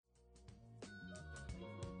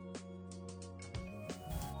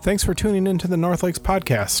Thanks for tuning into the North Lakes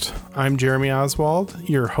Podcast. I'm Jeremy Oswald,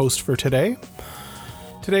 your host for today.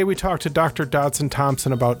 Today we talk to Dr. Dodson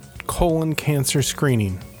Thompson about colon cancer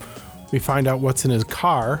screening. We find out what's in his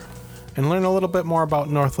car and learn a little bit more about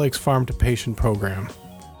North Lakes Farm to Patient program.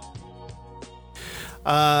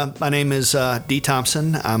 My name is Dee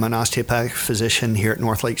Thompson. I'm an osteopathic physician here at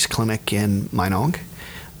North Lakes Clinic in Minong.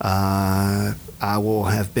 I will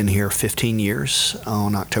have been here 15 years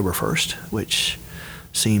on October 1st, which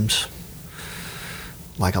seems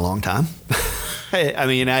like a long time.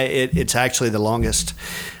 It's actually the longest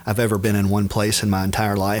I've ever been in one place in my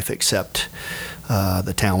entire life, except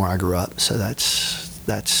the town where I grew up. So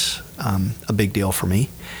that's a big deal for me.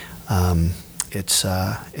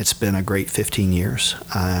 It's been a great 15 years.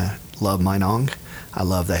 I love Minong. I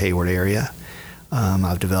love the Hayward area.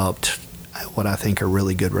 I've developed what I think are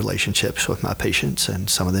really good relationships with my patients, and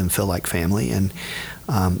some of them feel like family, and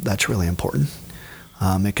that's really important.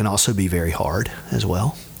 It can also be very hard as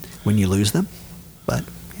well when you lose them, but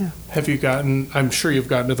yeah. I'm sure you've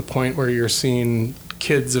gotten to the point where you're seeing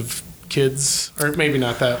kids of kids, or maybe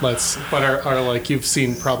not that, but are like you've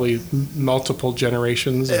seen probably multiple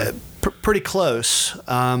generations? Pretty close.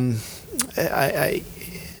 I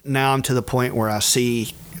now I'm to the point where I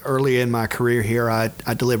see early in my career here, I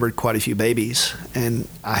delivered quite a few babies, and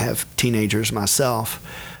I have teenagers myself.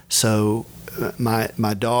 So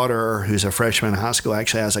my daughter, who's a freshman in high school,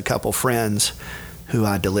 actually has a couple friends who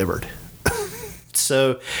I delivered.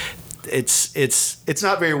 So it's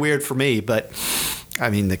not very weird for me, but I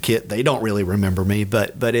mean, the kid, they don't really remember me,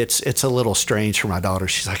 but it's a little strange for my daughter.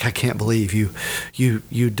 She's like, I can't believe you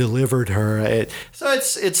delivered her.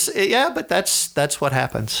 But that's what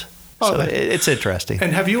happens. Oh, so it's interesting.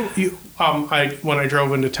 And have you when I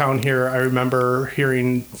drove into town here, I remember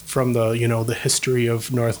hearing from the history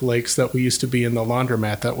of North Lakes that we used to be in the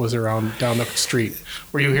laundromat that was around down the street.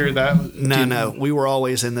 Were you here that? No, we were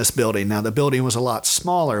always in this building. Now the building was a lot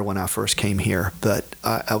smaller when I first came here, but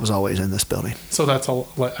I was always in this building. So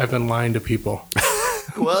I've been lying to people.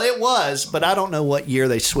 Well, it was, but I don't know what year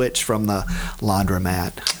they switched from the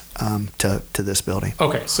laundromat to this building.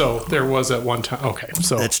 Okay, so there was at one time. Okay,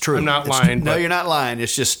 so that's true. I'm not lying. No, you're not lying.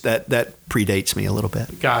 It's just that predates me a little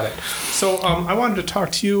bit. Got it. So I wanted to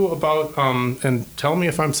talk to you about, and tell me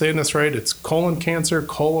if I'm saying this right. It's colon cancer,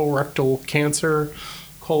 colorectal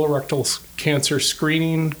cancer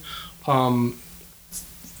screening.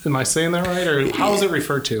 Am I saying that right, or how is it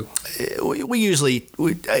referred to? I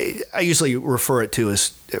usually refer to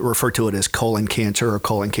it as colon cancer or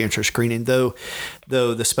colon cancer screening, though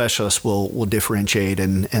the specialists will differentiate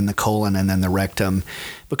in the colon and then the rectum,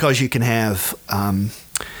 because you can have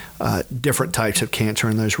different types of cancer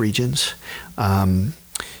in those regions.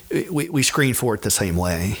 We screen for it the same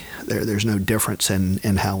way. There's no difference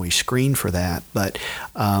in how we screen for that, but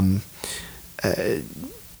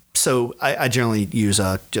so I generally use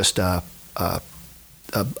just a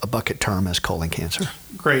bucket term as colon cancer.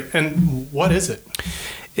 Great. And what is it?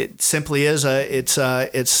 It simply is it's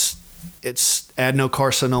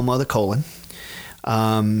adenocarcinoma of the colon,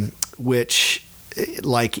 which,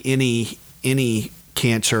 like any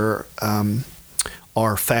cancer,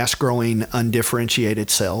 are fast-growing,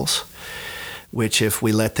 undifferentiated cells, which if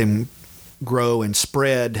we let them grow and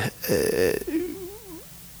spread,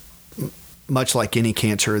 much like any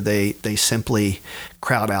cancer, they simply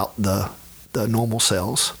crowd out the normal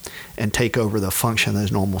cells and take over the function of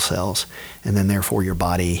those normal cells, and then therefore your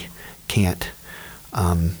body can't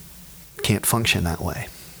function that way.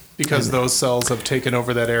 Because those cells have taken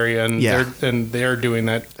over that area, and they're doing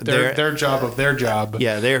that their job of their job.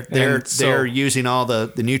 Yeah, they're using all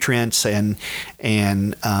the nutrients and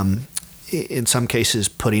in some cases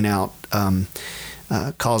putting out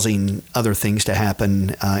causing other things to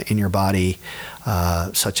happen in your body,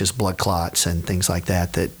 such as blood clots and things like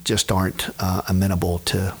that just aren't amenable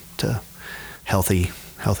to healthy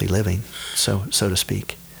living, so to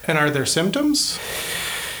speak. And are there symptoms?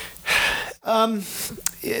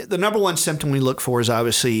 The number one symptom we look for is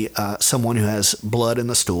obviously someone who has blood in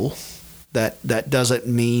the stool. That doesn't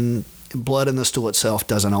mean blood in the stool itself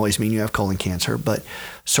doesn't always mean you have colon cancer, but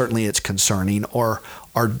certainly it's concerning, or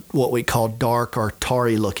what we call dark or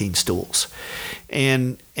tarry looking stools.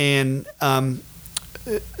 And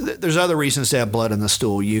there's other reasons to have blood in the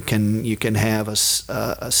stool. You can have a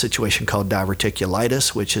situation called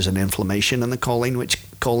diverticulitis, which is an inflammation in the colon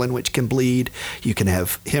which can bleed. You can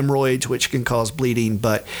have hemorrhoids, which can cause bleeding.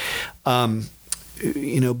 But blood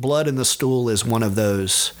in the stool is one of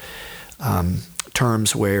those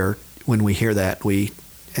terms where when we hear that, we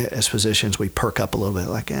as physicians, we perk up a little bit,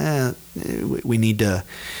 like, we need to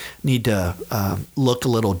look a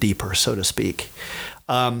little deeper, so to speak.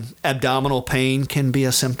 Abdominal pain can be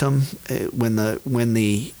a symptom when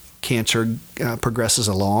the cancer progresses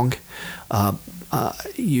along.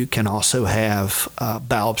 You can also have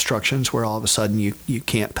bowel obstructions where all of a sudden you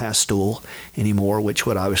can't pass stool anymore, which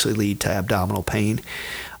would obviously lead to abdominal pain.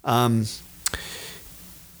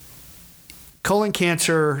 Colon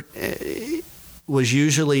cancer was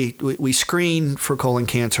usually, we screen for colon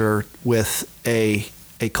cancer with a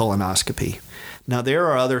colonoscopy. Now, there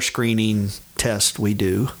are other screening tests we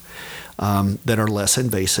do that are less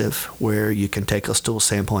invasive, where you can take a stool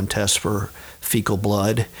sample and test for fecal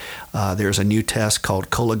blood. There's a new test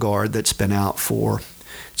called Cologuard that's been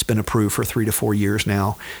it's been approved for 3 to 4 years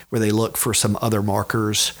now, where they look for some other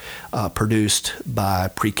markers produced by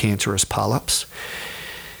precancerous polyps.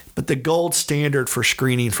 But the gold standard for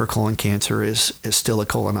screening for colon cancer is still a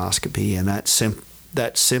colonoscopy, and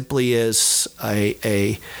that simply is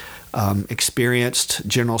a experienced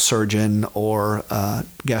general surgeon or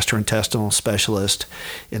gastrointestinal specialist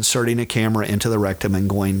inserting a camera into the rectum and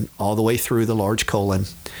going all the way through the large colon,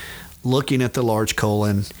 looking at the large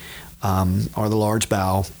colon or the large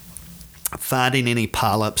bowel, finding any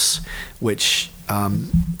polyps which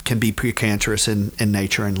can be precancerous in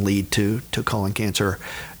nature and lead to colon cancer,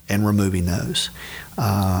 and removing those.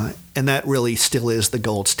 And that really still is the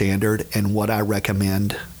gold standard and what I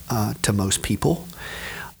recommend to most people.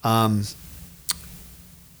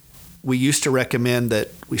 We used to recommend that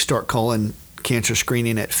we start colon cancer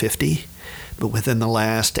screening at 50, but within the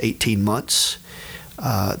last 18 months,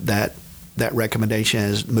 that recommendation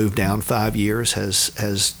has moved down 5 years,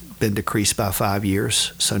 has been decreased by 5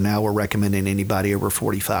 years. So now we're recommending anybody over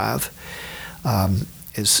 45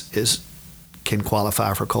 can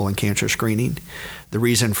qualify for colon cancer screening. The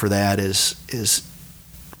reason for that is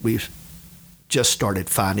we've just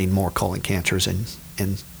started finding more colon cancers in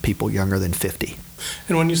people younger than 50.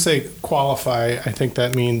 And when you say qualify, I think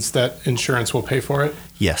that means that insurance will pay for it?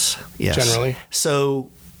 Yes. Generally?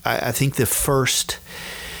 So I think the first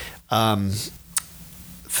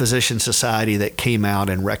physician society that came out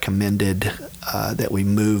and recommended that we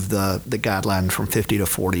move the guideline from 50 to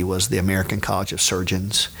 40 was the American College of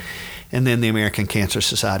Surgeons. And then the American Cancer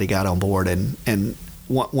Society got on board. And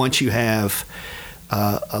once you have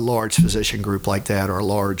a large physician group like that, or a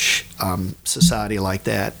large society like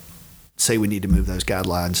that, say we need to move those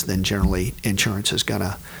guidelines, then generally insurance is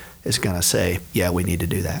gonna say, yeah, we need to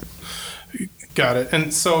do that. Got it.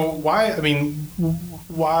 And so why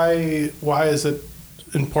is it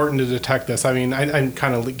important to detect this? I mean, I'm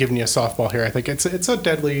kind of giving you a softball here. I think it's a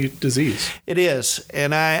deadly disease. It is.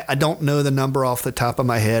 And I don't know the number off the top of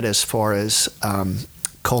my head as far as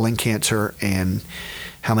colon cancer and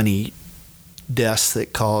how many deaths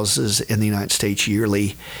that causes in the United States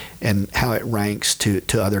yearly and how it ranks to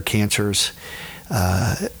other cancers.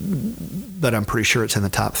 But I'm pretty sure it's in the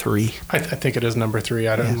top 3. I think it is number 3.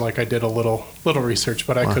 I did a little research,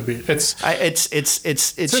 but I could be. It's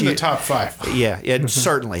in the top 5. Yeah,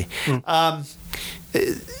 certainly. The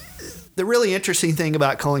really interesting thing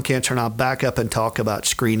about colon cancer, and I'll back up and talk about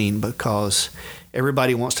screening, because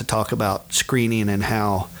everybody wants to talk about screening and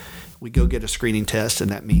how we go get a screening test and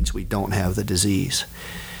that means we don't have the disease.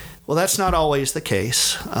 Well, that's not always the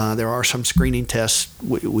case. There are some screening tests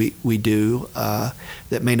we do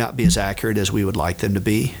that may not be as accurate as we would like them to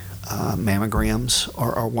be. Mammograms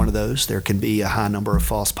are one of those. There can be a high number of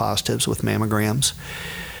false positives with mammograms.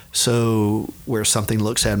 So where something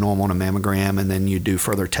looks abnormal on a mammogram and then you do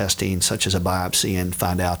further testing, such as a biopsy, and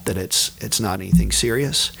find out that it's not anything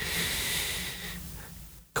serious.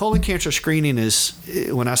 Colon cancer screening is,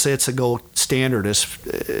 when I say it's a gold standard, is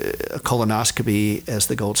a colonoscopy as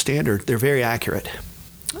the gold standard. They're very accurate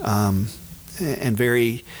and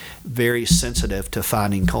very, very sensitive to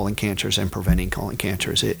finding colon cancers and preventing colon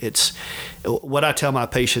cancers. It's what I tell my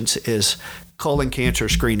patients is colon cancer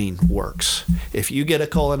screening works. If you get a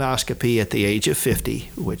colonoscopy at the age of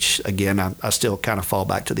 50, which again I still kind of fall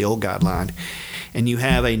back to the old guideline, and you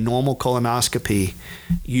have a normal colonoscopy,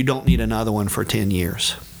 you don't need another one for 10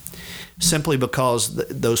 years. Simply because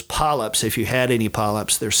those polyps, if you had any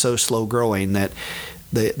polyps, they're so slow growing that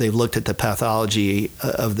they've looked at the pathology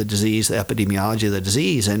of the disease, the epidemiology of the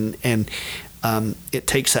disease, and it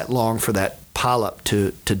takes that long for that polyp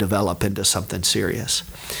to develop into something serious.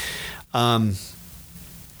 And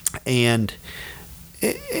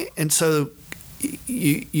so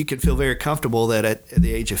you can feel very comfortable that at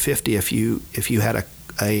the age of 50, if you had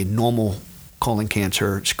a normal colon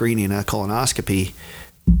cancer screening, a colonoscopy,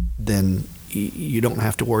 then you don't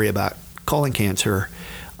have to worry about colon cancer.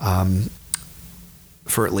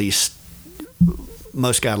 for at least,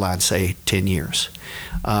 most guidelines say 10 years.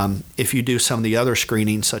 If you do some of the other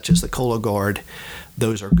screenings, such as the Cologuard,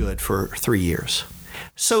 those are good for 3 years.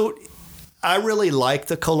 So I really like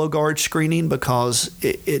the Cologuard screening because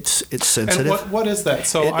it's sensitive. And what is that?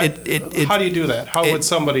 So how do you do that? How would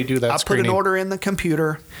somebody do that screening? I put an order in the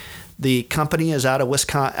computer. The company is out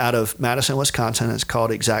of Madison, Wisconsin. It's called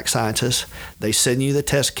Exact Sciences. They send you the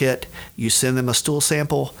test kit. You send them a stool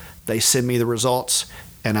sample. They send me the results,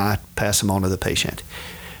 and I pass them on to the patient.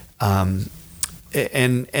 And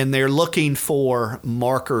they're looking for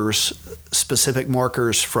markers, specific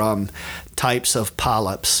markers from types of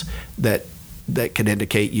polyps that can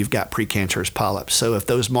indicate you've got precancerous polyps. So if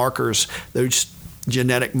those markers, those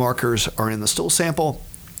genetic markers, are in the stool sample,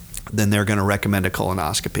 then they're going to recommend a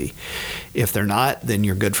colonoscopy. If they're not, then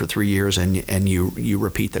you're good for 3 years and you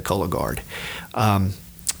repeat the Cologuard.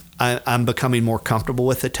 I'm becoming more comfortable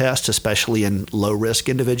with the test, especially in low-risk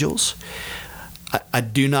individuals. I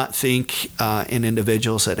do not think in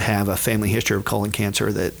individuals that have a family history of colon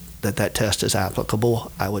cancer that test is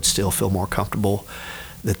applicable. I would still feel more comfortable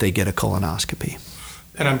that they get a colonoscopy.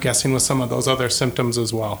 And I'm guessing with some of those other symptoms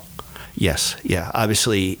as well. Yes, yeah.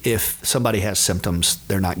 Obviously, if somebody has symptoms,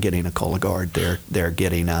 they're not getting a Cologuard. They're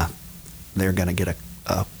going to get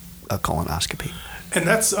a colonoscopy. And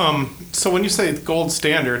that's so when you say gold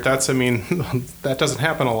standard, that doesn't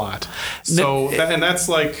happen a lot. So and that's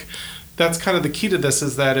kind of the key to this,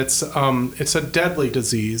 is that it's a deadly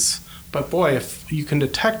disease. But boy, if you can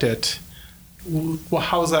detect it, well,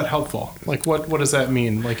 how is that helpful? Like what does that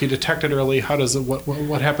mean? Like you detect it early, how does it?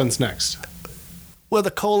 What happens next? Well,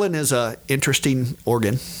 the colon is an interesting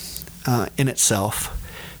organ in itself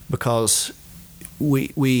because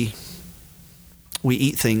we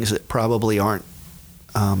eat things that probably aren't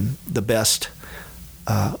the best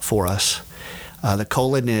for us. The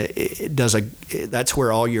colon that's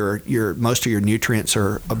where all your most of your nutrients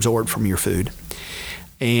are absorbed from your food,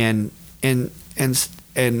 and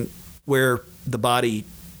where the body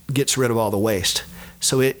gets rid of all the waste.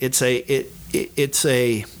 So it's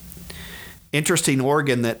a interesting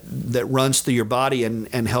organ that runs through your body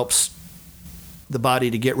and helps the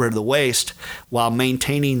body to get rid of the waste while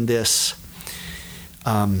maintaining this.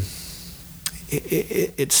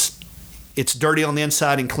 It's dirty on the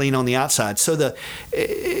inside and clean on the outside. So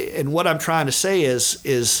and what I'm trying to say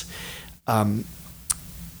is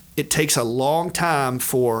it takes a long time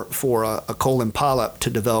for a colon polyp to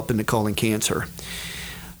develop into colon cancer.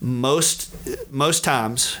 Most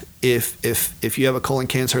times, if you have a colon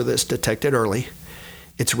cancer that's detected early,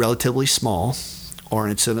 it's relatively small, or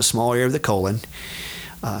it's in a small area of the colon.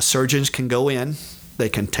 Surgeons can go in, they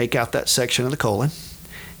can take out that section of the colon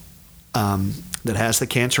that has the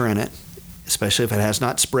cancer in it, especially if it has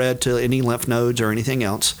not spread to any lymph nodes or anything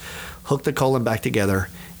else, hook the colon back together,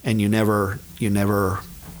 and you never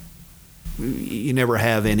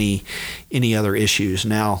have any other issues.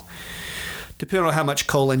 Now, depending on how much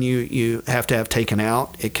colon you have to have taken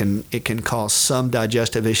out, it can cause some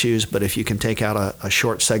digestive issues. But if you can take out a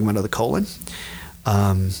short segment of the colon,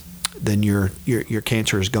 then your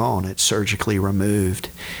cancer is gone. It's surgically removed,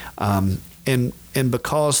 and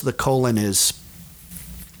because the colon is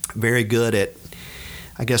very good at,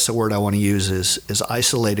 I guess the word I want to use is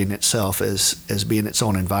isolating itself as being its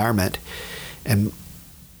own environment, and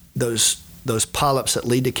those polyps that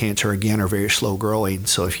lead to cancer, again, are very slow growing.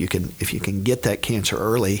 So if you can get that cancer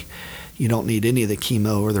early, you don't need any of the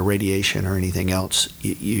chemo or the radiation or anything else.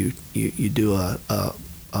 You do a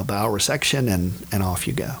bowel resection and off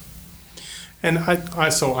you go. And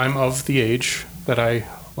I'm of the age that I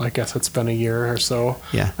guess it's been a year or so.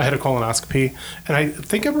 Yeah. I had a colonoscopy, and I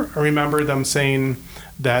think I remember them saying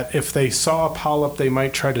that if they saw a polyp, they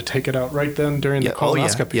might try to take it out right then during the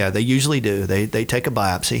colonoscopy. Oh, yeah, they usually do. They take a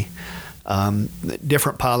biopsy.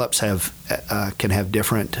 Different polyps can have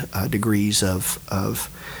different degrees of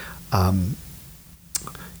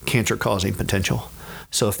cancer-causing potential.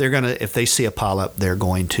 So if they see a polyp, they're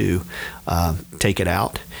going to take it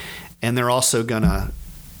out, and they're also going to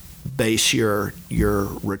base your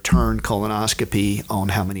return colonoscopy on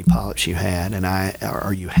how many polyps you had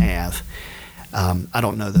or you have. I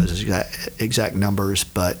don't know those exact numbers,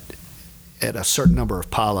 but at a certain number of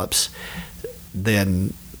polyps,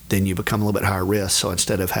 then you become a little bit higher risk. So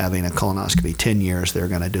instead of having a colonoscopy 10 years, they're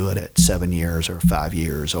going to do it at 7 years or 5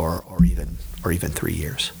 years or even 3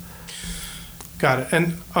 years. Got it.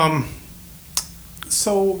 And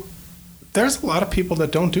so there's a lot of people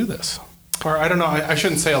that don't do this. Or I don't know, I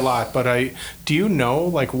shouldn't say a lot, but do you know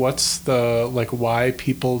what's why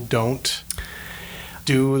people don't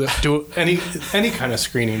do any kind of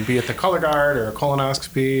screening, be it the Cologuard or a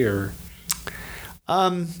colonoscopy or?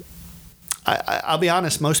 I'll be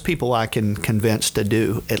honest. Most people I can convince to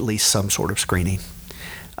do at least some sort of screening.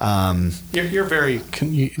 You're very.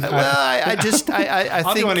 I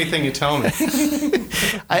I'll think do anything you tell me.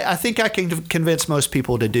 I think I can convince most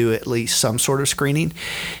people to do at least some sort of screening,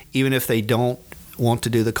 even if they don't want to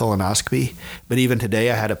do the colonoscopy. But even today,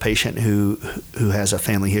 I had a patient who has a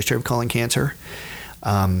family history of colon cancer.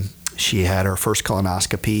 She had her first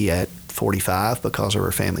colonoscopy at 45 because of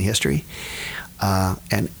her family history,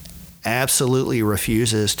 and absolutely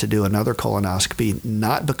refuses to do another colonoscopy,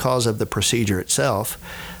 not because of the procedure itself,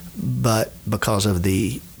 but because of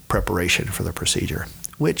the preparation for the procedure,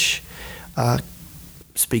 which,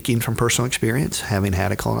 speaking from personal experience, having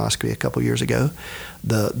had a colonoscopy a couple years ago,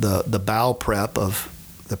 the bowel prep of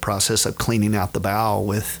the process of cleaning out the bowel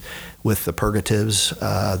with the purgatives,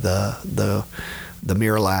 the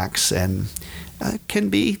Miralax, and can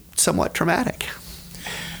be somewhat traumatic.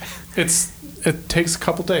 It takes a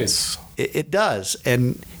couple days. It does.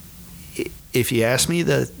 And if you ask me,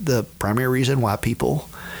 the primary reason why people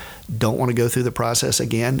don't want to go through the process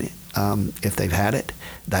again, if they've had it,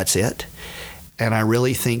 that's it. And I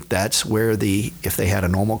really think that's where if they had a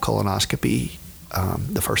normal colonoscopy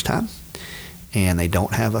the first time and they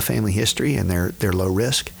don't have a family history and they're low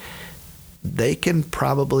risk, they can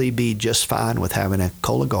probably be just fine with having a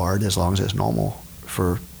Cologuard as long as it's normal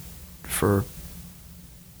for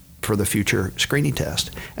the future screening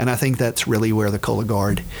test. And I think that's really where the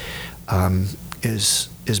Cologuard is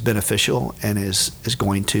beneficial and is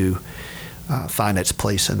going to find its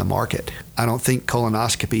place in the market. I don't think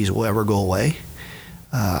colonoscopies will ever go away.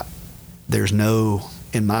 There's no,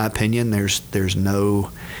 in my opinion, there's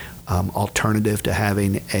no alternative to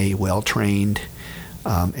having a well-trained,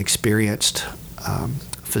 experienced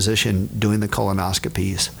physician doing the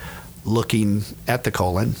colonoscopies, looking at the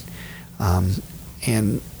colon,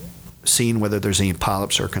 and seeing whether there's any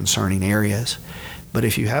polyps or concerning areas. But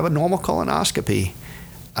if you have a normal colonoscopy,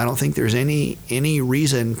 I don't think there's any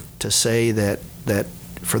reason to say that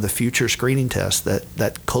for the future screening test that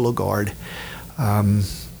Cologuard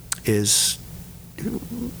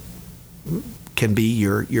can be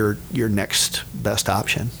your next best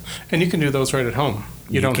option. And you can do those right at home.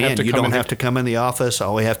 You don't have to come in the office.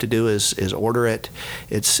 All we have to do is order it.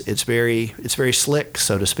 It's very slick,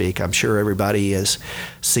 so to speak. I'm sure everybody has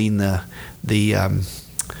seen the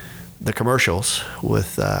commercials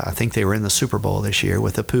with I think they were in the Super Bowl this year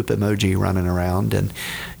with the poop emoji running around, and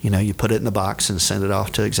you put it in the box and send it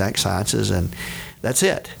off to Exact Sciences, and that's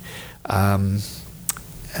it.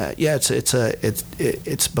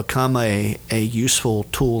 It's become a useful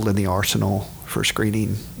tool in the arsenal for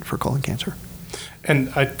screening for colon cancer.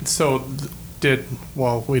 And we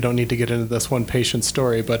don't need to get into this one patient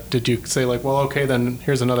story, but did you say okay, then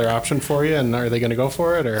here's another option for you, and are they going to go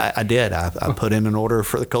for it? Or I did. I put in an order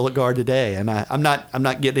for the Cologuard today, and I'm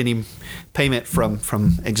not getting any payment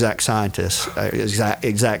from Exact Sciences.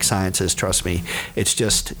 Exact Sciences, trust me. It's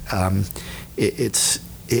just it's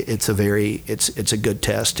a good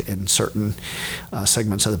test in certain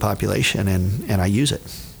segments of the population, and I use it.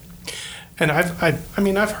 And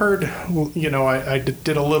I've heard, I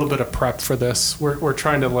did a little bit of prep for this. We're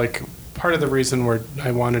trying to part of the reason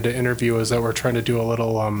I wanted to interview is that we're trying to do a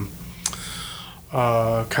little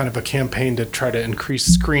kind of a campaign to try to increase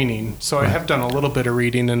screening. So I have done a little bit of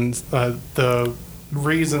reading, and the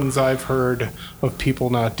reasons I've heard of people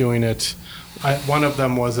not doing it, one of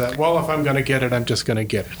them was that, if I'm going to get it, I'm just going to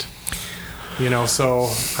get it. So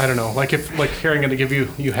I don't know. Here I'm going to give you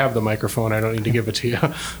have the microphone. I don't need to give it to you.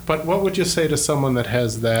 But what would you say to someone that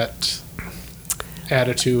has that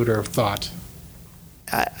attitude or thought?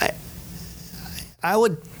 I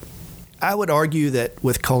would argue that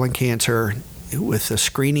with colon cancer, with the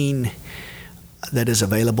screening that is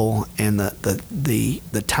available and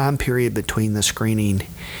the time period between the screening,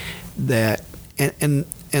 that and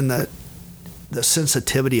the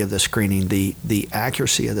sensitivity of the screening, the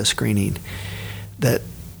accuracy of the screening, that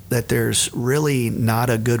there's really not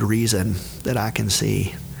a good reason that I can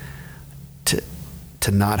see to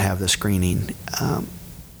not have the screening.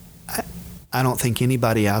 I don't think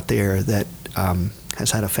anybody out there that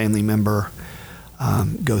has had a family member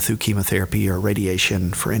go through chemotherapy or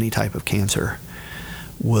radiation for any type of cancer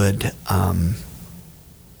would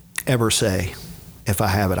ever say, if I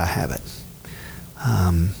have it, I have it.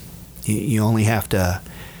 You only have to,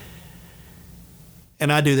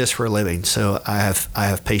 and I do this for a living, so I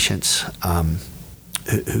have patients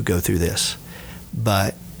who go through this.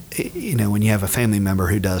 But when you have a family member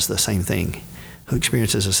who does the same thing, who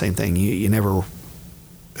experiences the same thing, you never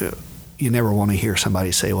want to hear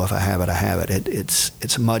somebody say, "Well, if I have it, I have it."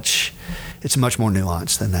 It's much more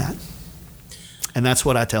nuanced than that. And that's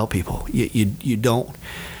what I tell people. You don't,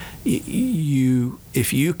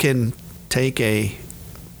 if you can take a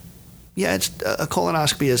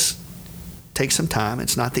colonoscopy takes some time.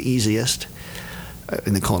 It's not the easiest.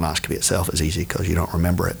 And the colonoscopy itself is easy because you don't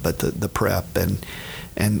remember it, but the prep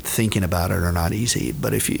and thinking about it are not easy.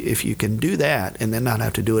 But if you can do that and then not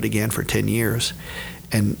have to do it again for 10 years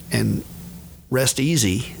and rest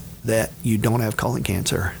easy that you don't have colon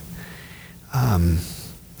cancer,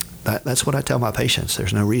 that's what I tell my patients.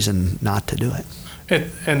 There's no reason not to do it.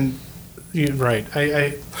 And you're right.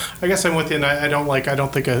 I guess I'm with you, and I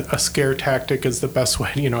don't think a scare tactic is the best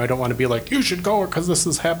way. I don't want to be like, you should go because this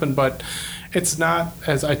has happened, but it's not,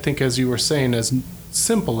 as I think, as you were saying, as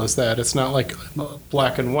simple as that. It's not like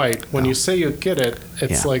black and white. When you say you get it,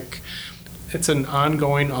 it's like it's an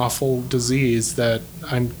ongoing awful disease that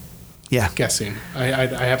I'm guessing. I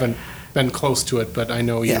haven't been close to it, but I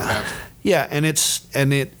know you have. Yeah, and it's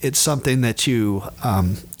something that you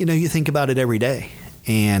think about it every day,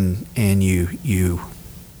 and you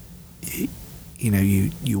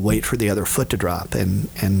wait for the other foot to drop, and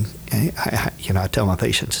I tell my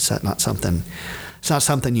patients it's not something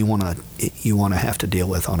you want to have to deal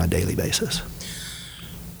with on a daily basis.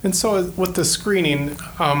 And so with the screening,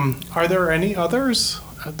 are there any others?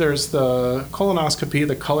 There's the colonoscopy,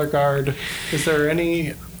 the Cologuard. Is there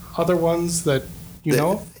any other ones that you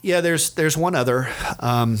know? Yeah, there's one other.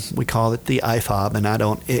 We call it the IFOB, and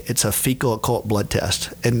it's a fecal occult blood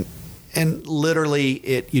test, and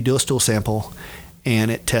literally you do a stool sample, and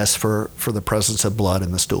it tests for the presence of blood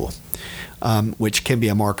in the stool, which can be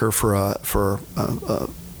a marker for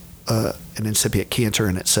an incipient cancer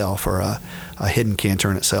in itself, or a hidden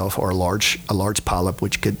cancer in itself, or a large polyp,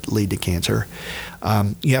 which could lead to cancer.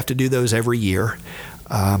 You have to do those every year.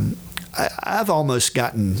 I've almost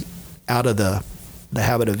gotten out of the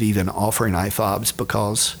habit of even offering IFOBs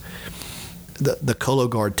because the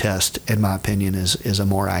Cologuard test, in my opinion, is a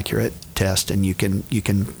more accurate test, and you can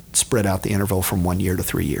spread out the interval from 1 year to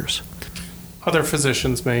 3 years. Other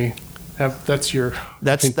physicians may have that's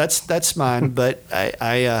mine, but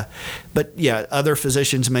but other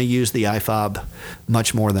physicians may use the IFOB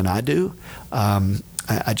much more than I do. I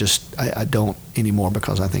don't anymore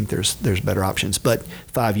because I think there's better options. But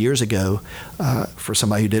 5 years ago, for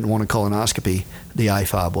somebody who didn't want a colonoscopy, the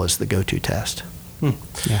IFOB was the go-to test.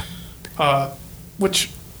 Yeah.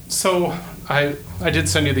 So I did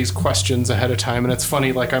send you these questions ahead of time, and it's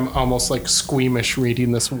funny, like I'm almost like squeamish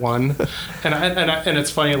reading this one, and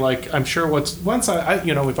it's funny, like I'm sure once I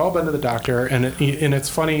we've all been to the doctor, and it's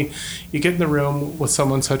funny, you get in the room with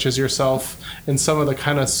someone such as yourself, and some of the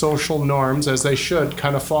kind of social norms, as they should,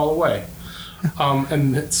 kind of fall away.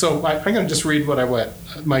 And so I'm going to just read what I went.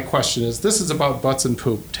 My question is, this is about butts and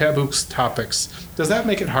poop, taboo topics. Does that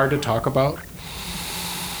make it hard to talk about?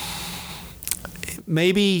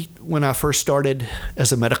 Maybe when I first started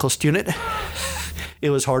as a medical student, it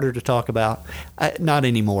was harder to talk about. Not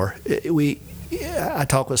anymore. I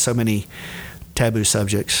talk with so many taboo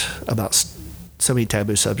subjects with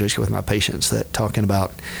my patients that talking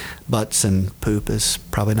about butts and poop is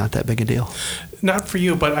probably not that big a deal. Not for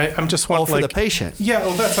you, but I'm just wondering. For the patient. Yeah,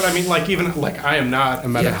 well, that's what I mean. Like, even like I am not a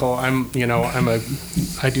medical. Yeah.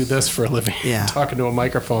 I do this for a living. Yeah. Talking to a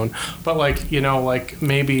microphone. But like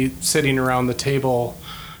maybe sitting around the table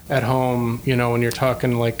at home, when you're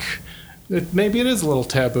talking, like maybe it is a little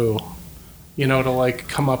taboo, to like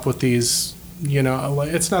come up with these.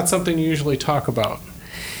 It's not something you usually talk about.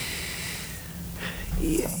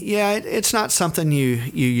 Yeah, it's not something you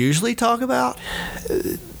usually talk about,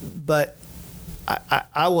 but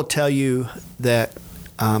I will tell you that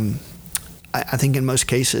I think in most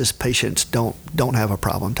cases patients don't have a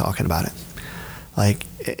problem talking about it. Like,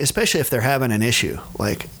 especially if they're having an issue,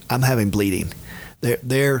 like I'm having bleeding,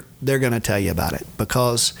 they're going to tell you about it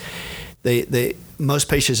because most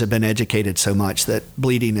patients have been educated so much that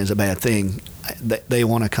bleeding is a bad thing. They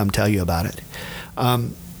want to come tell you about it.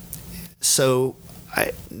 So.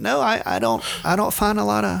 I don't find a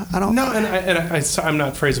lot of. I'm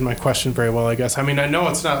not phrasing my question very well, I guess. I mean, I know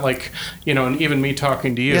it's not like, and even me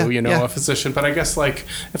talking to you, a physician, but I guess like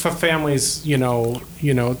if a family's,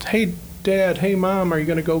 hey dad, hey mom, are you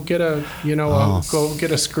going to go get go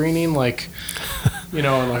get a screening? Like, and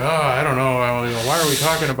like, I don't know. Why are we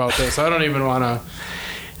talking about this? I don't even want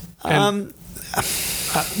to.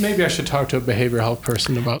 Maybe I should talk to a behavioral health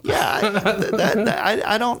person about that.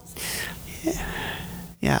 I don't.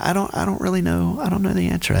 Yeah, I don't really know. I don't know the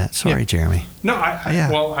answer to that. Sorry, Jeremy. No,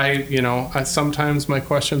 I sometimes my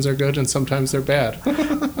questions are good and sometimes they're bad.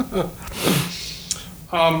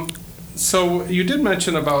 So you did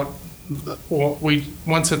mention about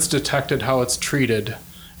once it's detected, how it's treated,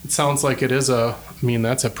 It sounds like it is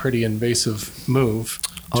that's a pretty invasive move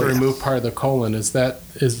to remove part of the colon. Is that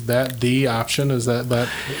the option? Is that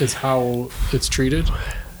is how it's treated?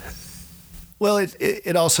 Well,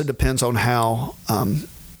 it also depends on how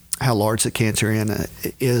large the cancer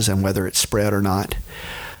is and whether it's spread or not.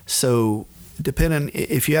 So depending,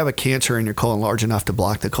 if you have a cancer in your colon large enough to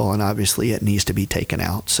block the colon, obviously it needs to be taken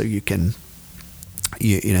out so you can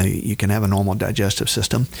you can have a normal digestive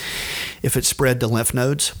system. If it's spread to lymph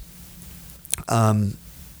nodes,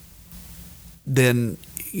 then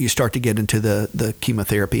you start to get into the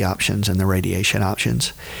chemotherapy options and the radiation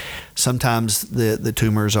options. Sometimes the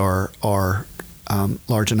tumors are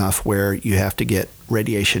large enough where you have to get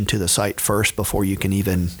radiation to the site first before you can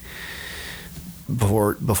even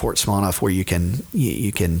before it's small enough where you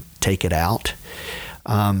can take it out.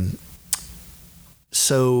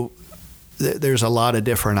 So there's a lot of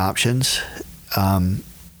different options, and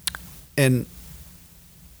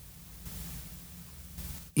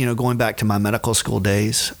going back to my medical school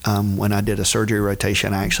days, when I did a surgery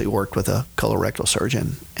rotation, I actually worked with a colorectal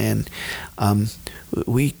surgeon, and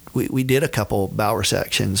we did a couple bowel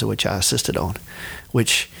resections, which I assisted on.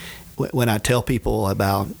 Which, when I tell people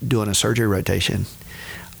about doing a surgery rotation,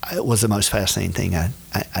 it was the most fascinating thing I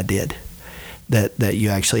did. That you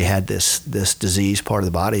actually had this disease part of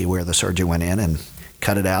the body where the surgeon went in and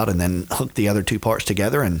cut it out and then hooked the other two parts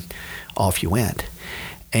together and off you went.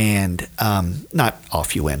 And not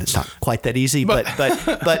off you went. It's not quite that easy, but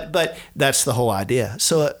that's the whole idea.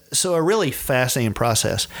 So a really fascinating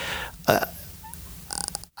process.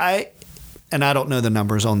 I don't know the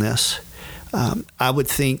numbers on this. I would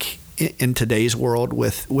think in today's world,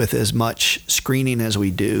 with as much screening as we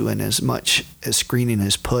do and as much as screening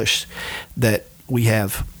is pushed, that we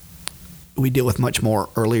deal with much more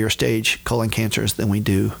earlier stage colon cancers than we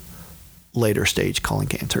do later stage colon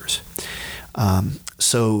cancers.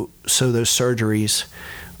 So those surgeries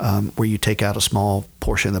where you take out a small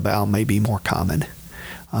portion of the bowel may be more common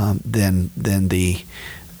than the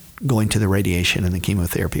going to the radiation and the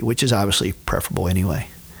chemotherapy, which is obviously preferable anyway.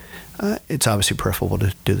 It's obviously preferable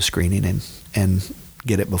to do the screening and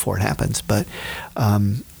get it before it happens. But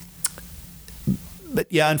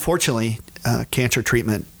yeah, unfortunately, cancer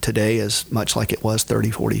treatment today is much like it was 30,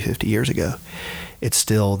 40, 50 years ago. It's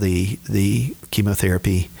still the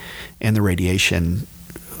chemotherapy and the radiation.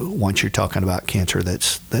 Once you're talking about cancer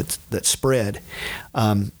that's spread,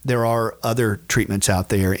 there are other treatments out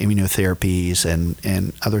there, immunotherapies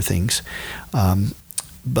and other things.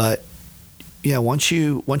 But yeah, once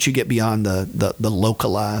you get beyond the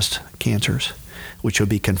localized cancers, which would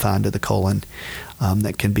be confined to the colon,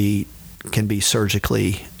 that can be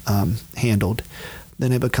surgically handled,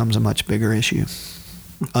 then it becomes a much bigger issue,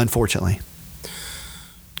 unfortunately.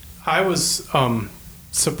 I was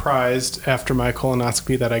surprised after my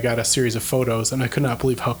colonoscopy that I got a series of photos, and I could not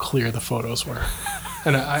believe how clear the photos were.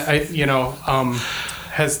 And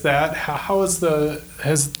has that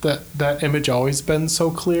image always been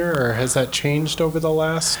so clear, or has that changed over the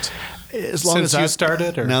last as long since as you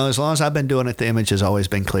started? Or? No, as long as I've been doing it, the image has always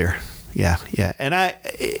been clear. Yeah. And I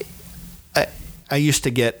used to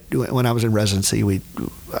get, when I was in residency,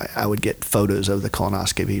 I would get photos of the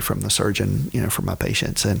colonoscopy from the surgeon, for my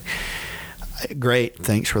patients, and great,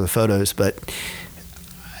 thanks for the photos, but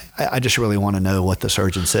I just really want to know what the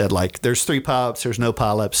surgeon said. Like, there's 3 polyps, there's no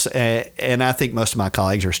polyps, and I think most of my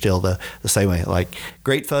colleagues are still the same way. Like,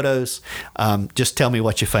 great photos, just tell me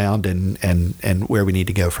what you found and where we need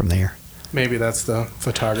to go from there. Maybe that's the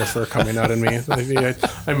photographer coming out in me. Maybe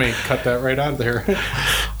I may cut that right out there.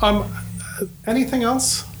 Anything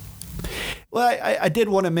else? Well, I did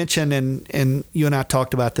want to mention, and you and I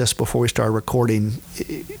talked about this before we started recording.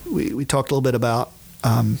 We talked a little bit about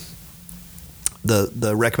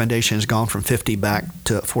the recommendation has gone from 50 back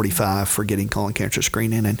to 45 for getting colon cancer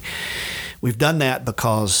screening, and we've done that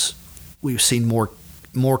because we've seen more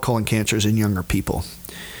colon cancers in younger people.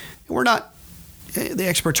 The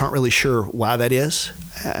experts aren't really sure why that is.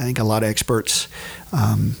 I think a lot of experts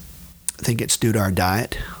think it's due to our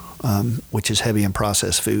diet, which is heavy in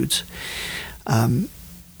processed foods. And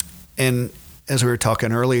as we were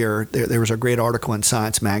talking earlier, there was a great article in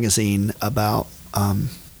Science Magazine about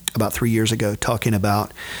 3 years ago talking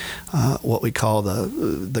about what we call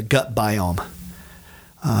the gut biome,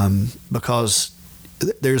 because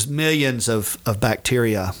there's millions of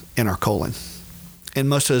bacteria in our colon, and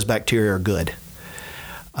most of those bacteria are good.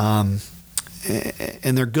 And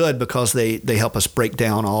they're good because they help us break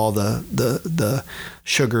down all the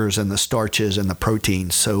sugars and the starches and the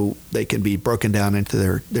proteins, so they can be broken down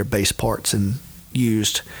into their base parts and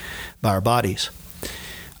used by our bodies.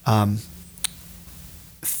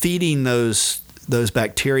 Feeding those those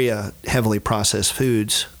bacteria, heavily processed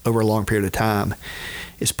foods over a long period of time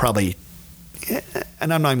is probably,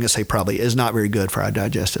 and I'm not even going to say probably, is not very good for our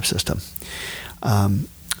digestive system.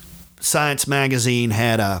 Science Magazine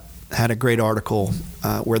had a great article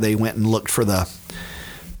where they went and looked for the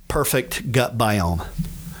perfect gut biome.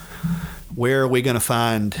 Where are we going to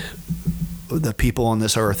find the people on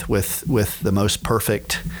this earth with the most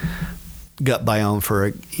perfect gut biome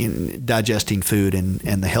for digesting food and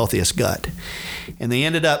the healthiest gut? And they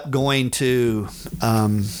ended up going to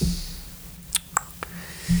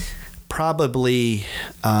probably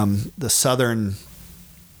the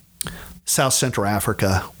South Central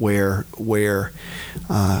Africa, where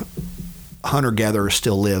hunter-gatherers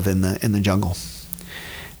still live in the jungle,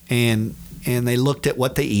 and they looked at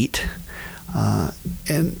what they eat,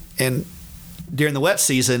 and during the wet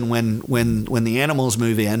season, when the animals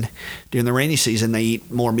move in, during the rainy season they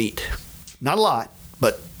eat more meat, not a lot,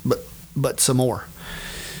 but some more.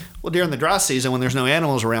 Well, during the dry season, when there's no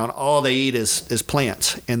animals around, all they eat is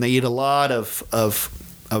plants, and they eat a lot of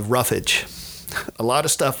roughage, a lot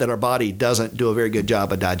of stuff that our body doesn't do a very good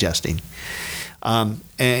job of digesting.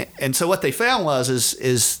 And so what they found was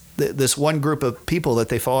this one group of people that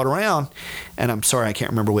they followed around, and I'm sorry I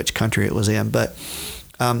can't remember which country it was in, but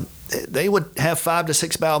they would have 5 to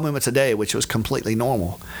 6 bowel movements a day, which was completely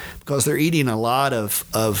normal because they're eating a lot of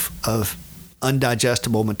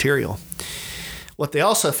undigestible material. What they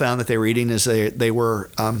also found that they were eating is they ate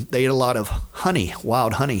a lot of honey,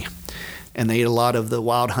 wild honey, and they ate a lot of the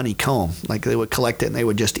wild honeycomb. Like they would collect it and they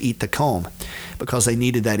would just eat the comb because they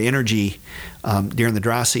needed that energy during the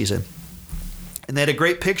dry season. And they had a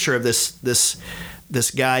great picture of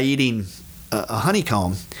this guy eating a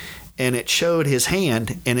honeycomb, and it showed his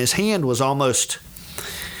hand, and his hand was almost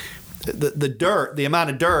the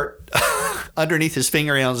amount of dirt underneath his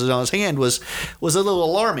fingernails on his hand was a little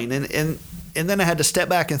alarming. And then I had to step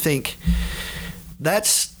back and think,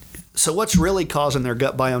 so what's really causing their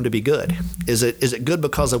gut biome to be good? Is it good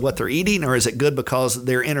because of what they're eating, or is it good because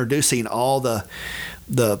they're introducing all the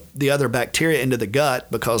other bacteria into the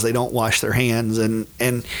gut because they don't wash their hands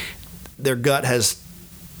and their gut has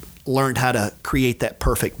learned how to create that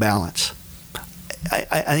perfect balance?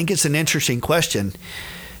 I think it's an interesting question.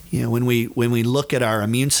 When we look at our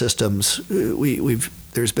immune systems,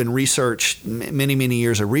 there's been research, many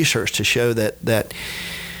years of research to show that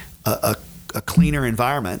a cleaner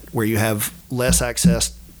environment where you have less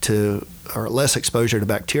access to or less exposure to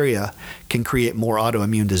bacteria can create more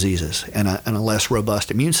autoimmune diseases and a less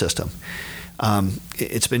robust immune system.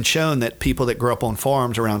 It's been shown that people that grow up on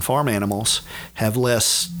farms around farm animals have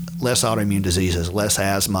less autoimmune diseases, less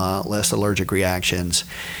asthma, less allergic reactions.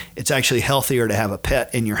 It's actually healthier to have a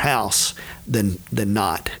pet in your house than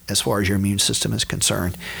not, as far as your immune system is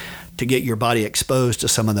concerned, to get your body exposed to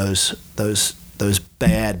some of those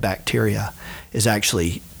bad bacteria is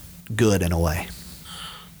actually good in a way.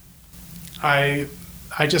 I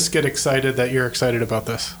just get excited that you're excited about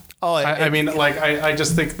this. Oh, I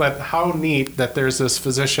just think that how neat that there's this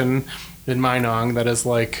physician in Minong that is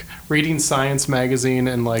like reading Science Magazine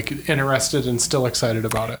and like interested and still excited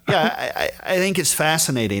about it. Yeah, I think it's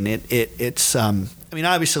fascinating. It's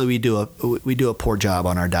obviously we do a poor job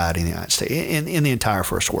on our diet in the United States, in the entire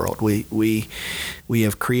first world. We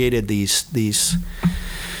have created these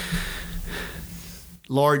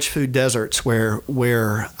large food deserts where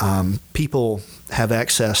people have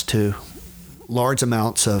access to large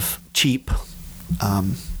amounts of cheap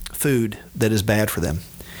food that is bad for them.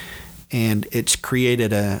 And it's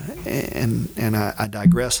created and I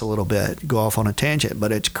digress a little bit, go off on a tangent,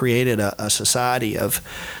 but it's created a society of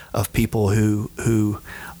people who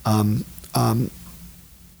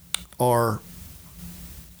are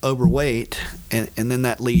overweight, and then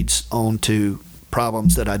that leads on to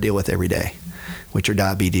problems that I deal with every day, which are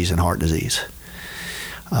diabetes and heart disease.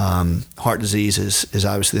 Heart disease is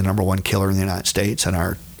obviously the number one killer in the United States, and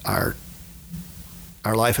our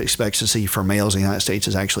life expectancy for males in the United States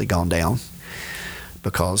has actually gone down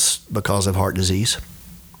because of heart disease.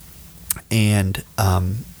 And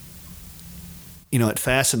it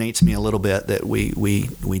fascinates me a little bit that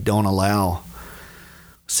we don't allow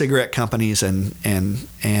cigarette companies and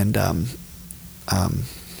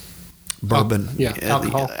bourbon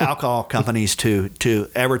alcohol companies to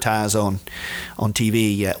advertise on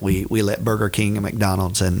TV, yet we let Burger King and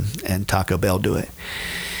McDonald's and Taco Bell do it.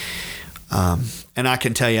 And I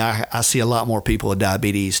can tell you, I see a lot more people with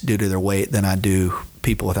diabetes due to their weight than I do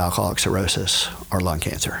people with alcoholic cirrhosis or lung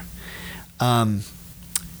cancer.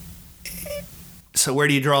 So where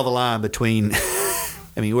do you draw the line between?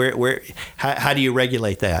 How do you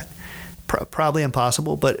regulate that? Probably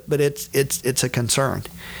impossible, but it's a concern.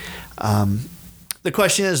 The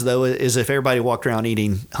question is, though, is if everybody walked around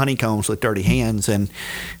eating honeycombs with dirty hands and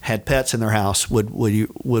had pets in their house, would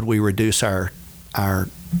we reduce our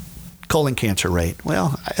colon cancer rate?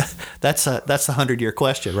 Well, that's the 100-year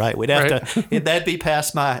question, right? We'd have to. That'd be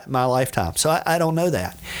past my lifetime. So I don't know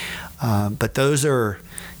that. But those are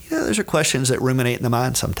questions that ruminate in the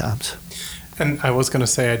mind sometimes. And I was going to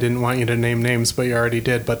say I didn't want you to name names, but you already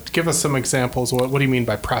did. But give us some examples. What do you mean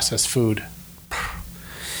by processed food?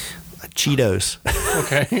 Cheetos.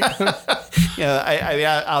 Okay.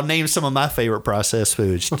 I'll name some of my favorite processed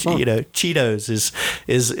foods. Cheetos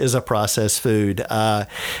is a processed food.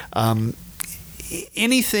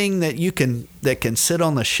 Anything that can sit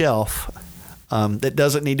on the shelf that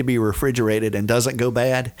doesn't need to be refrigerated and doesn't go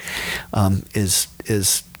bad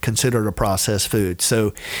is considered a processed food.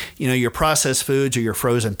 So, your processed foods are your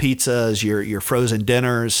frozen pizzas, your frozen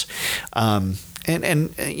dinners, and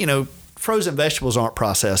frozen vegetables aren't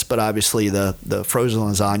processed, but obviously the frozen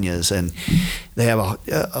lasagnas, and they have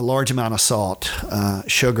a large amount of salt,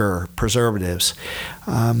 sugar, preservatives.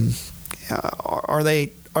 Are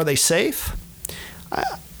they safe?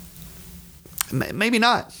 Maybe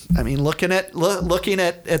not. I mean, looking at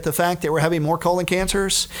the fact that we're having more colon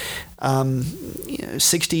cancers,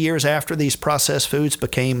 60 years after these processed foods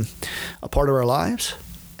became a part of our lives,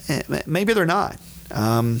 maybe they're not.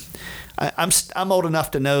 I'm old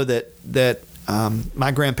enough to know that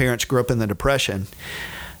my grandparents grew up in the Depression.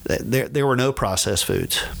 There were no processed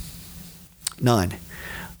foods, none.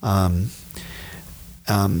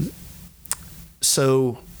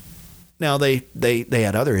 So now they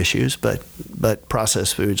had other issues, but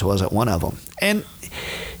processed foods wasn't one of them. And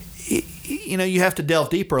you have to delve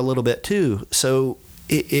deeper a little bit too. So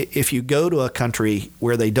if you go to a country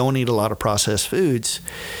where they don't eat a lot of processed foods,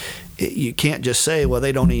 you can't just say, well,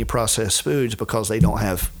 they don't eat processed foods because they don't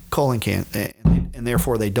have colon cancer, and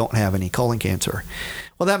therefore they don't have any colon cancer.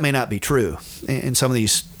 Well, that may not be true. In some of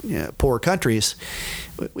these poor countries,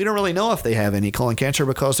 we don't really know if they have any colon cancer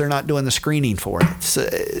because they're not doing the screening for it.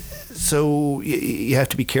 So you have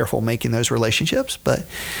to be careful making those relationships, but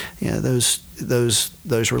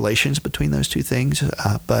those relations between those two things.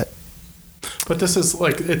 But this is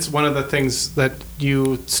it's one of the things that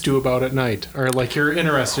you stew about at night, or you're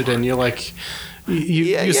interested in. You're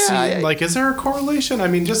see, is there a correlation? I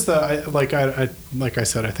mean, just like I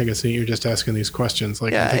said, I think it's you're just asking these questions,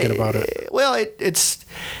 I'm thinking about it. Well,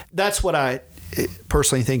 that's what I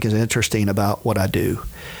personally think is interesting about what I do,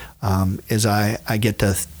 is I get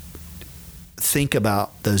to think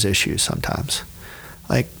about those issues sometimes.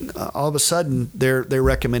 All of a sudden, they're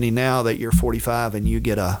recommending now that you're 45 and you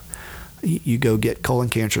go get colon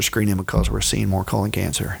cancer screening because we're seeing more colon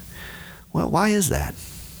cancer. Well, why is that?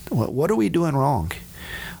 What are we doing wrong?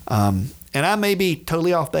 And I may be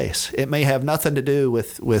totally off base. It may have nothing to do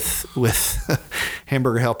with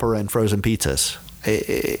Hamburger Helper and frozen pizzas,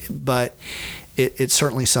 but it's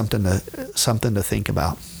certainly something to think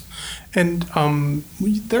about. And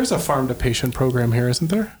there's a farm to patient program here,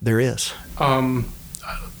 isn't there? There is.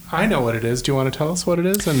 I know what it is. Do you want to tell us what it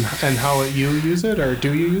is and how you use it, or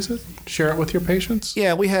do you use it? Share it with your patients?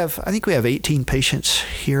 Yeah, I think we have 18 patients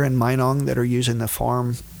here in Minong that are using the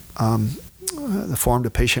farm to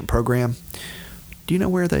patient program. Do you know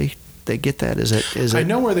where they get that? Is it? I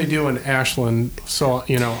know where they do in Ashland. So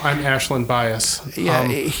I'm Ashland bias. Yeah,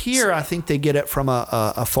 here I think they get it from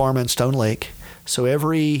a farm in Stone Lake. So I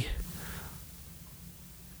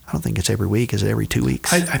don't think it's every week. Is it every 2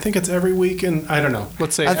 weeks? I think it's every week, and I don't know.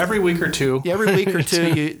 Let's say every week or two. Yeah, every week or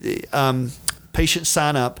two. Patients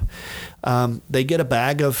sign up. They get a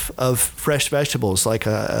bag of fresh vegetables,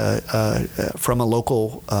 from a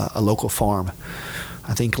local farm.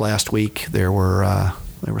 I think last week there were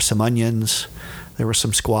some onions, there was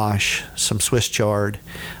some squash, some Swiss chard.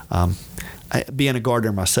 Being a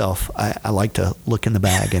gardener myself, I like to look in the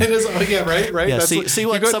bag. And, it is, right? Yeah, see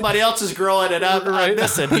what somebody else is growing and I'm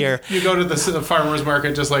missing here. You go to the farmer's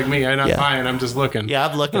market just like me. I'm not buying, I'm just looking. Yeah,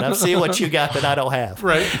 I'm looking. I'm seeing what you got that I don't have.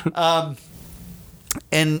 Right.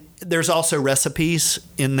 And there's also recipes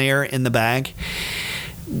in there in the bag,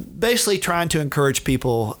 basically trying to encourage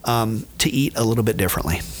people to eat a little bit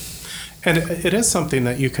differently. And it is something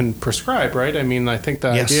that you can prescribe, right? I mean, I think the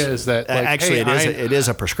idea is that it is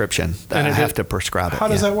a prescription that I have to prescribe it. How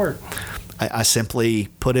does that work? I simply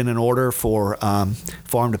put in an order for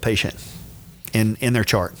farm to patient in their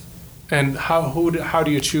chart. And how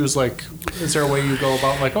do you choose? Is there a way you go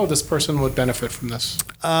about this person would benefit from this?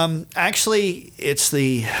 Actually, it's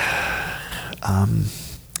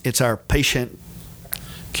our patient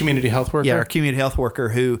community health worker? Yeah, our community health worker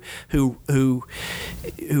who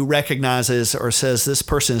recognizes or says this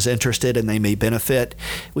person is interested and they may benefit.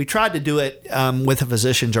 We tried to do it with the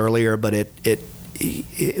physicians earlier, but it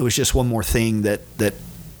was just one more thing that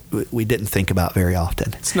we didn't think about very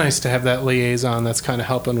often. It's nice to have that liaison that's kind of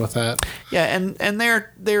helping with that. Yeah, and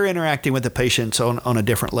they're interacting with the patients on a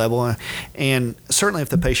different level, and certainly if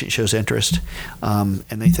the patient shows interest and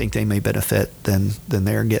they think they may benefit, then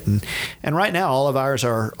they're getting. And right now, all of ours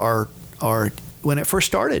are when it first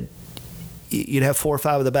started, you'd have 4 or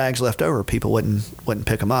 5 of the bags left over. People wouldn't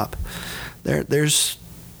pick them up. I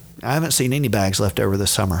haven't seen any bags left over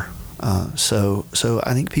this summer. So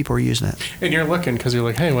I think people are using it. And you're looking because you're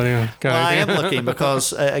like, hey, what do you got? Well, I am looking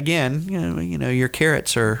because again, you know, your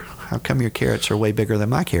carrots are. How come your carrots are way bigger than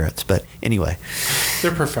my carrots? But anyway,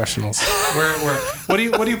 they're professionals. What do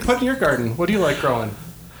you put in your garden? What do you like growing?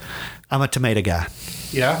 I'm a tomato guy.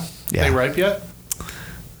 Yeah. Yeah. They ripe yet?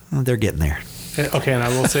 They're getting there. Okay, and I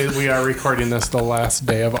will say we are recording this the last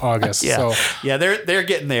day of August. Yeah, so. Yeah, they're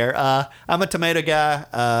getting there. I'm a tomato guy.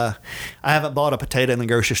 I haven't bought a potato in the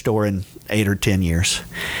grocery store in 8 or 10 years.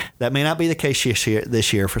 That may not be the case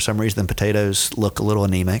this year. For some reason, potatoes look a little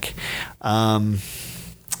anemic.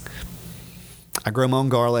 I grow my own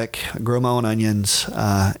garlic. I grow my own onions.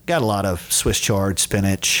 Got a lot of Swiss chard,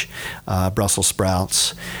 spinach, Brussels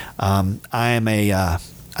sprouts. I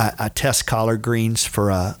test collard greens for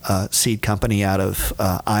a seed company out of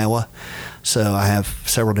Iowa. So I have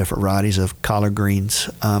several different varieties of collard greens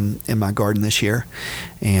in my garden this year.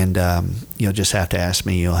 And you'll just have to ask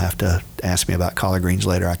me. You'll have to ask me about collard greens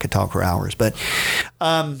later. I could talk for hours. But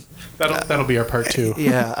that'll be our part 2.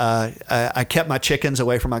 Yeah. I kept my chickens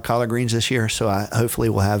away from my collard greens this year. So I hopefully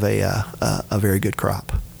will have a very good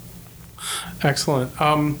crop. Excellent.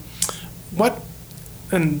 And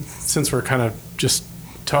since we're kind of just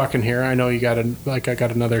talking here, I know you got I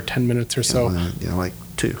got another 10 minutes or so. Like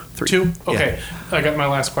 2, 3. 2? Okay. Yeah. I got my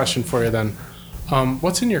last question for you then.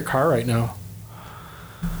 What's in your car right now?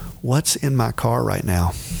 What's in my car right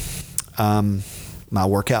now? My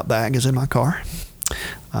workout bag is in my car.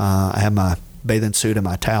 I have my bathing suit and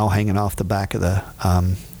my towel hanging off the back of the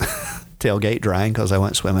tailgate drying because I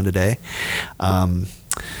went swimming today. I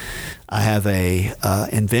have a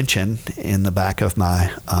invention in the back of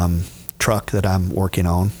my truck that I'm working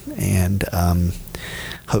on, and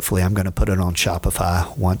hopefully I'm going to put it on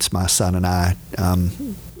Shopify once my son and I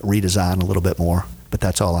redesign a little bit more. But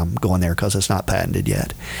that's all I'm going there because it's not patented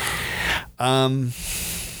yet. I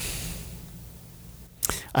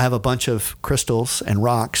have a bunch of crystals and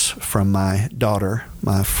rocks from my daughter,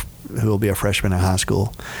 who will be a freshman in high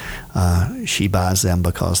school. She buys them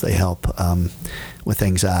because they help with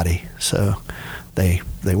anxiety. So they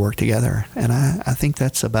work together. And I think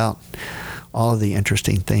that's about all of the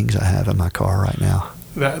interesting things I have in my car right now.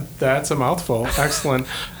 That's a mouthful. Excellent.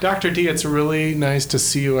 Dr. D, it's really nice to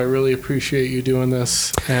see you. I really appreciate you doing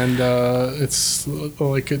this. And it's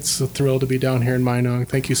a thrill to be down here in Minong.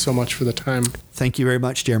 Thank you so much for the time. Thank you very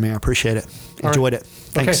much, Jeremy. I appreciate it. Enjoyed it.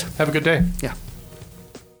 Thanks. Okay. Have a good day. Yeah.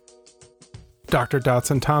 Dr.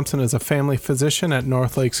 Dotson Thompson is a family physician at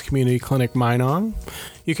North Lakes Community Clinic, Minong.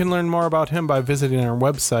 You can learn more about him by visiting our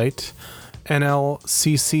website, nlccwi.org.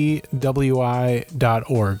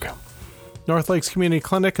 North Lakes Community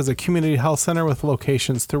Clinic is a community health center with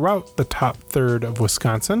locations throughout the top third of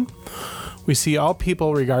Wisconsin. We see all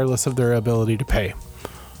people regardless of their ability to pay.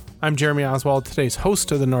 I'm Jeremy Oswald, today's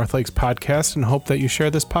host of the North Lakes podcast, and hope that you share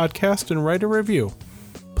this podcast and write a review.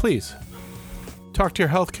 Please talk to your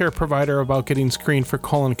healthcare provider about getting screened for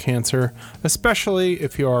colon cancer, especially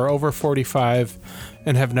if you are over 45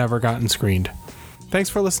 and have never gotten screened. Thanks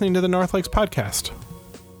for listening to the North Lakes podcast.